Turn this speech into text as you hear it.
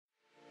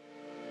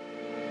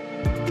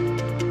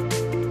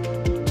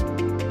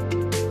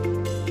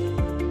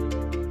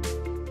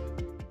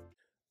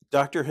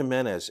Dr.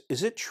 Jimenez,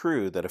 is it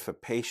true that if a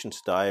patient's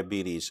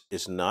diabetes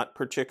is not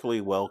particularly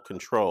well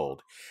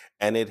controlled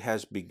and it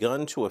has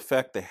begun to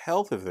affect the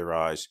health of their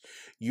eyes,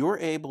 you're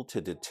able to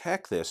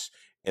detect this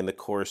in the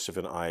course of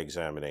an eye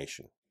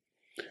examination?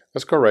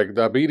 That's correct.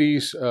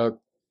 Diabetes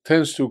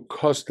tends to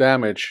cause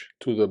damage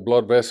to the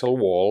blood vessel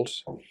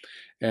walls,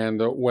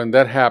 and when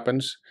that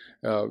happens,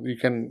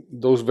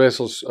 those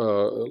vessels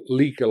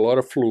leak a lot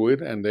of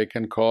fluid, and they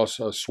can cause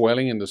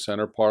swelling in the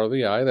center part of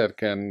the eye that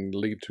can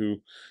lead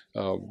to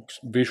uh,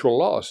 visual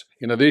loss.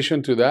 In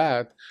addition to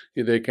that,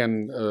 they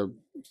can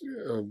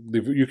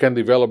you can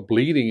develop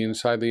bleeding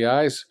inside the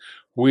eyes,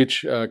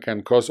 which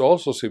can cause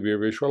also severe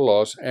visual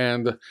loss.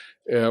 And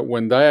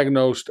when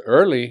diagnosed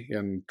early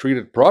and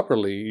treated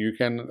properly, you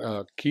can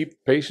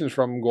keep patients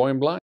from going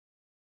blind.